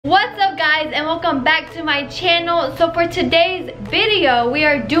What's up guys, and welcome back to my channel. So for today's video we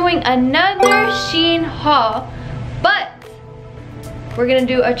are doing another Shein haul, but we're gonna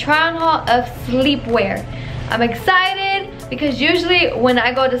do a try on haul of sleepwear. I'm excited because usually when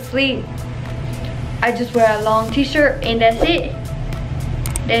I go to sleep I just wear a long t-shirt and that's it,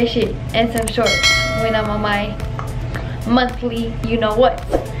 and some shorts when I'm on my monthly you know what.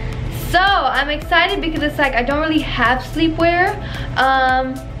 So I'm excited because it's like I don't really have sleepwear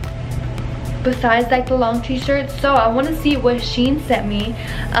besides like the long t-shirts, so I want to see what Shein sent me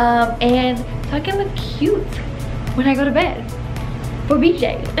and so I can look cute when I go to bed for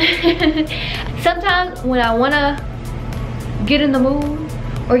BJ. Sometimes when I want to get in the mood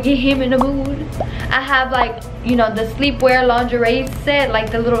or get him in the mood, I have like, you know, the sleepwear lingerie set,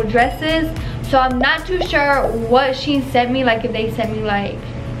 like the little dresses. So I'm not too sure what Shein sent me, like if they sent me like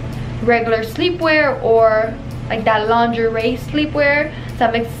regular sleepwear or like that lingerie sleepwear. So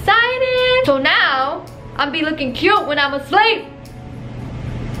I'm excited. So now I'll be looking cute when I'm asleep,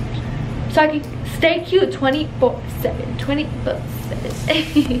 so I can stay cute 24/7.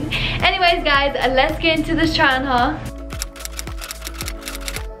 24/7. Anyways guys, let's get into this try on haul.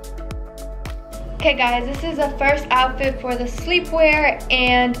 Okay guys, this is the first outfit for the sleepwear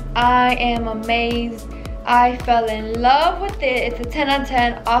and I am amazed. I fell in love with it. It's a 10 out of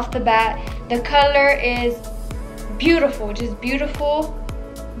 10 off the bat. The color is beautiful, just beautiful.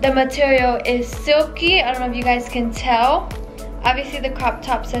 The material is silky. I don't know if you guys can tell. Obviously the crop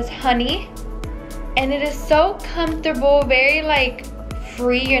top says honey. And it is so comfortable, very like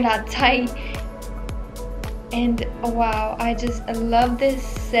free, you're not tight. And wow, I love this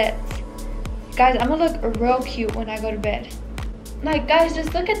set. Guys, I'm gonna look real cute when I go to bed. Like guys,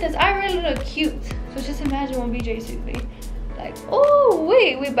 just look at this. I really look cute. So just imagine when BJ sees me. Like, oh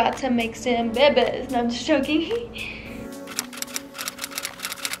wait, we about to make some babies. No, I'm just joking.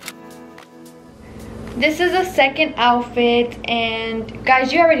 This is the second outfit, and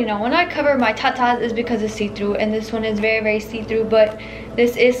guys, you already know when I cover my tatas is because it's see-through, and this one is very see-through, but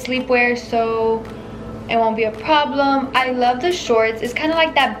this is sleepwear, so it won't be a problem. I love the shorts. It's kind of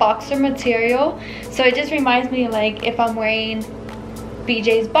like that boxer material, so it just reminds me like if I'm wearing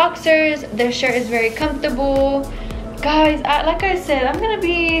BJ's boxers. The shirt is very comfortable. Guys, like I said, I'm gonna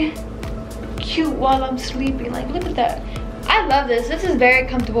be cute while I'm sleeping. Like, look at that. I love this. This is very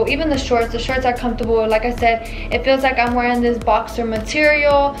comfortable. Even the shorts are comfortable. Like I said, it feels like I'm wearing this boxer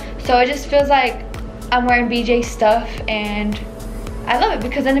material, so it just feels like I'm wearing BJ stuff, and I love it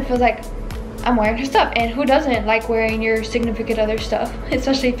because then it feels like I'm wearing her stuff. And who doesn't like wearing your significant other stuff,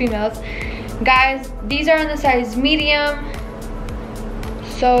 especially females? Guys, these are in the size medium.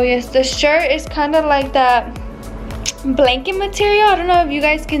 So yes, the shirt is kind of like that blanket material. I don't know if you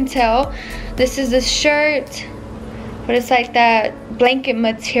guys can tell. This is the shirt, but it's like that blanket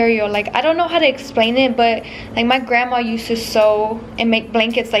material. Like, I don't know how to explain it, but like my grandma used to sew and make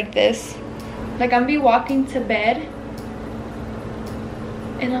blankets like this. Like, I'm be walking to bed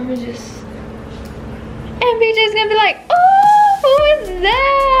and I'm just, and BJ's gonna be like, oh, who is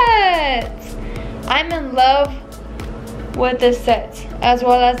that? I'm in love with this set as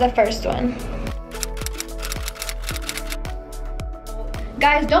well as the first one.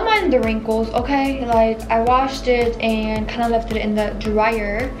 Guys, don't mind the wrinkles, okay? Like, I washed it and kind of left it in the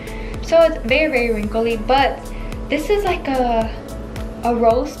dryer, so it's very wrinkly, but this is like a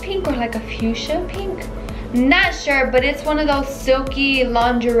rose pink or like a fuchsia pink, not sure, but it's one of those silky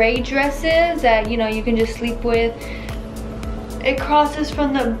lingerie dresses that, you know, you can just sleep with. It crosses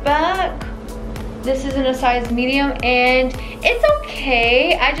from the back. This is in a size medium and it's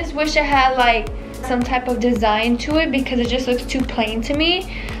okay. I just wish it had like some type of design to it because it just looks too plain to me.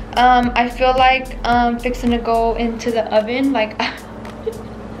 I feel like I'm fixing to go into the oven. Like,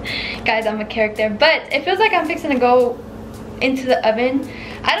 guys, I'm a character, but it feels like I'm fixing to go into the oven.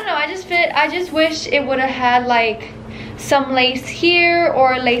 I don't know, I just wish it would have had like some lace here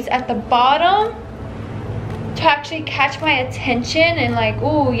or lace at the bottom to actually catch my attention and like,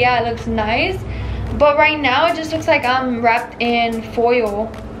 oh yeah, it looks nice. But right now it just looks like I'm wrapped in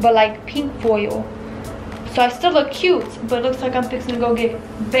foil, but like pink foil. So I still look cute, but it looks like I'm fixing to go get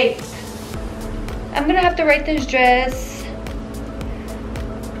baked. I'm gonna have to rate this dress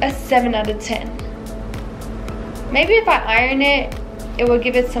a 7 out of 10. Maybe if I iron it, it will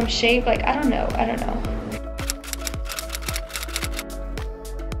give it some shape. Like, I don't know.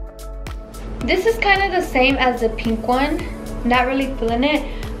 This is kind of the same as the pink one. Not really feeling it,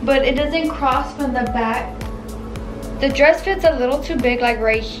 but it doesn't cross from the back. The dress fits a little too big, like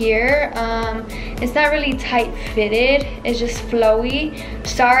right here. It's not really tight fitted, it's just flowy.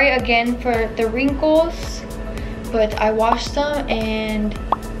 Sorry again for the wrinkles, but I washed them and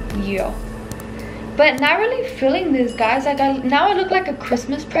video. But not really feeling this, guys. Like now I look like a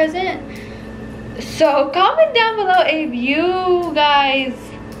Christmas present. So comment down below if you guys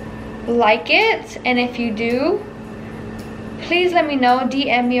like it, and if you do, please let me know.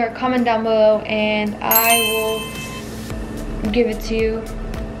 DM me or comment down below and I will give it to you.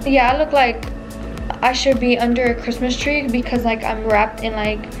 Yeah, I look like I should be under a Christmas tree because like I'm wrapped in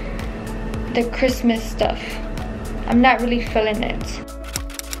like the Christmas stuff. I'm not really feeling it.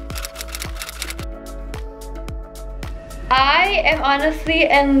 I am honestly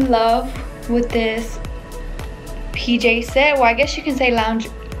in love with this PJ set. Well, I guess you can say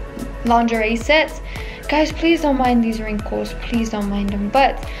lingerie sets. Guys, please don't mind these wrinkles. Please don't mind them.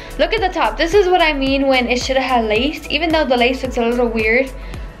 But look at the top. This is what I mean when it should have had lace. Even though the lace looks a little weird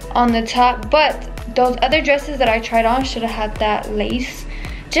on the top. But those other dresses that I tried on should have had that lace.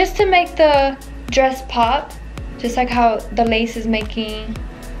 Just to make the dress pop. Just like how the lace is making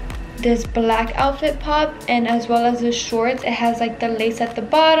this black outfit pop, and as well as the shorts, it has like the lace at the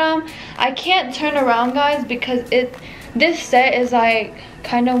bottom. I can't turn around, guys, because this set is like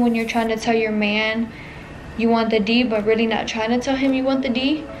kind of when you're trying to tell your man you want the D but really not trying to tell him you want the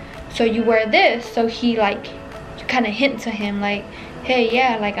D. So you wear this so he like, you kind of hint to him like, hey,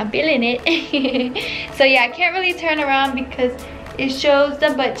 yeah, like I'm feeling it. So yeah, I can't really turn around because it shows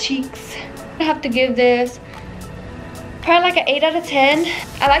the butt cheeks. I have to give this probably like an 8 out of 10.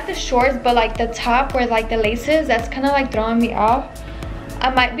 I like the shorts, but like the top where like the laces, that's kind of like throwing me off. I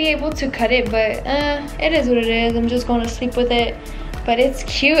might be able to cut it, but it is what it is. I'm just going to sleep with it. But it's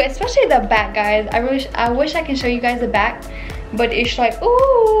cute, especially the back, guys. I wish I can show you guys the back, but it's like,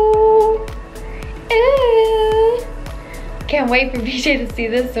 ooh, ooh. Can't wait for BJ to see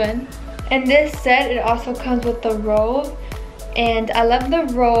this one. And this set, it also comes with the robe. And I love the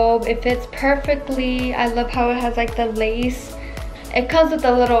robe. It fits perfectly. I love how it has like the lace. It comes with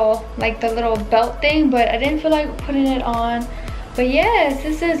a little, like the little belt thing, but I didn't feel like putting it on. But yes,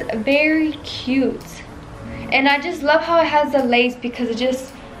 this is very cute. And I just love how it has the lace because it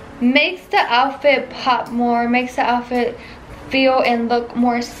just makes the outfit pop more, makes the outfit feel and look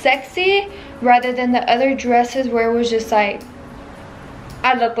more sexy rather than the other dresses where it was just like,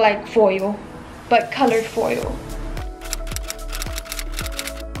 I look like foil, but colored foil.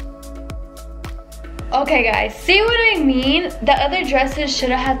 Okay guys, see what I mean? The other dresses should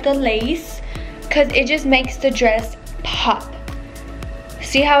have had the lace because it just makes the dress pop.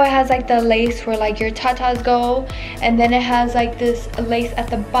 See how it has like the lace where like your tatas go, and then it has like this lace at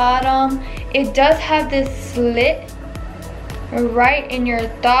the bottom. It does have this slit right in your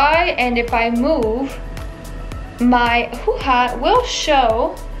thigh, and if I move, my hoo-ha will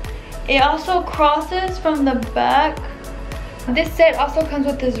show. It also crosses from the back. This set also comes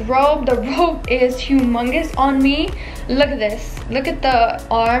with this robe. The robe is humongous on me. Look at this. Look at the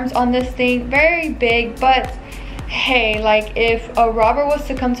arms on this thing. Very big, but hey, like if a robber was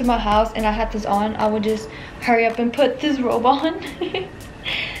to come to my house and I had this on, I would just hurry up and put this robe on.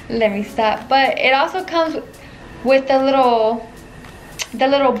 Let me stop. But it also comes with the little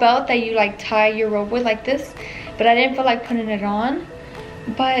belt that you like tie your robe with like this. But I didn't feel like putting it on.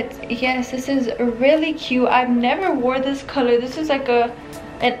 But yes, this is really cute. I've never wore this color. This is like a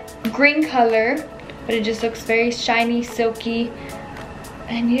green color, but it just looks very shiny, silky.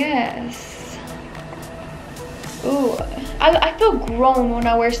 And yes, ooh, I feel grown when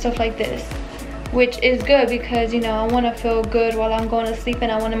I wear stuff like this, which is good because, you know, I want to feel good while I'm going to sleep,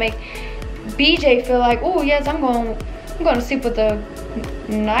 and I want to make BJ feel like, oh yes, I'm going to sleep with a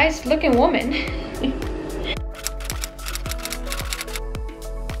nice looking woman.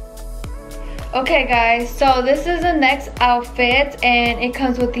 Okay guys, so this is the next outfit, and it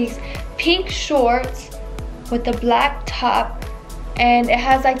comes with these pink shorts with the black top, and it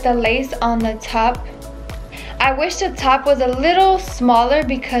has like the lace on the top. I wish the top was a little smaller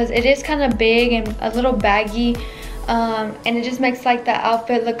because it is kind of big and a little baggy, and it just makes like the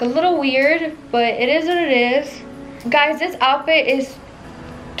outfit look a little weird, but it is what it is. Guys, this outfit is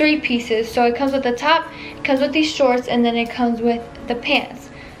 3 pieces. So it comes with the top, it comes with these shorts, and then it comes with the pants.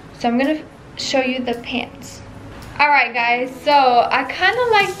 So I'm gonna show you the pants. Alright guys, so I kind of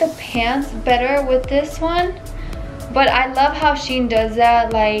like the pants better with this one, but I love how Shein does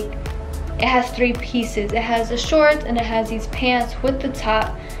that. Like, it has 3 pieces. It has the shorts and it has these pants with the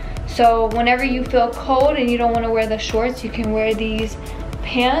top. So whenever you feel cold and you don't want to wear the shorts, you can wear these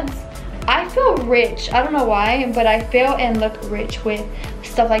pants. I feel rich. I don't know why, but I feel and look rich with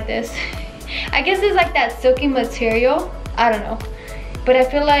stuff like this. I guess it's like that silky material. I don't know, but I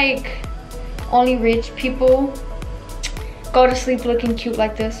feel like only rich people go to sleep looking cute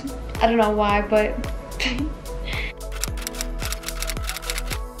like this. I don't know why, but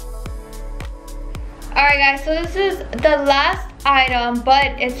Alright guys, so this is the last item,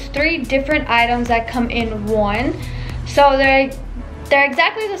 but it's 3 different items that come in one. So they're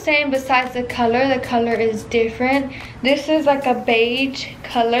exactly the same besides the color. The color is different. This is like a beige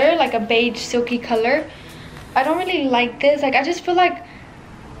color, like a beige silky color. I don't really like this. Like I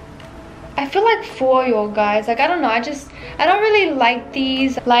feel like foil, guys. Like I don't know, I don't really like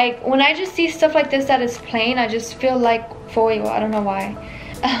these. Like when I just see stuff like this that is plain, I just feel like foil. I don't know why.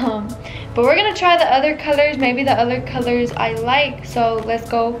 But we're gonna try the other colors. Maybe the other colors I like, so let's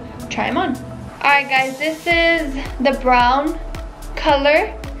go try them on. Alright guys, this is the brown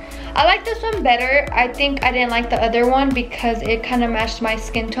color. I like this one better. I think I didn't like the other one because it kind of matched my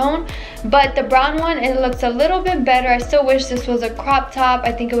skin tone, but the brown one, it looks a little bit better. I still wish this was a crop top.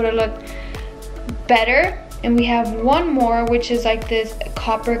 I think it would have looked better. And we have one more, which is like this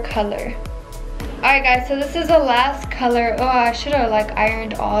copper color. Alright guys, so this is the last color. Oh, I should have like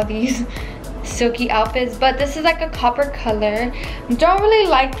ironed all these silky outfits, but this is like a copper color. Don't really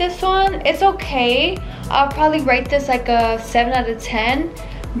like this one. It's okay. I'll probably rate this like a 7 out of 10.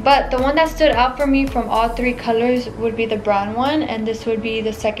 But the one that stood out for me from all 3 colors would be the brown one, and this would be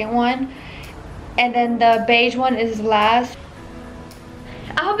the second one. And then the beige one is last.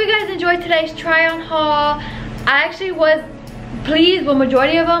 I hope you guys enjoyed today's try on haul. I actually was pleased with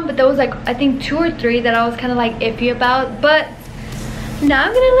majority of them, but there was like I think 2 or 3 that I was kind of like iffy about. But now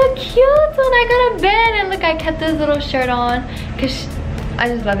I'm gonna look cute when I go to bed. And look, I kept this little shirt on because I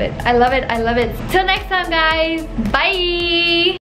just love it. I love it. I love it. Till next time guys, bye.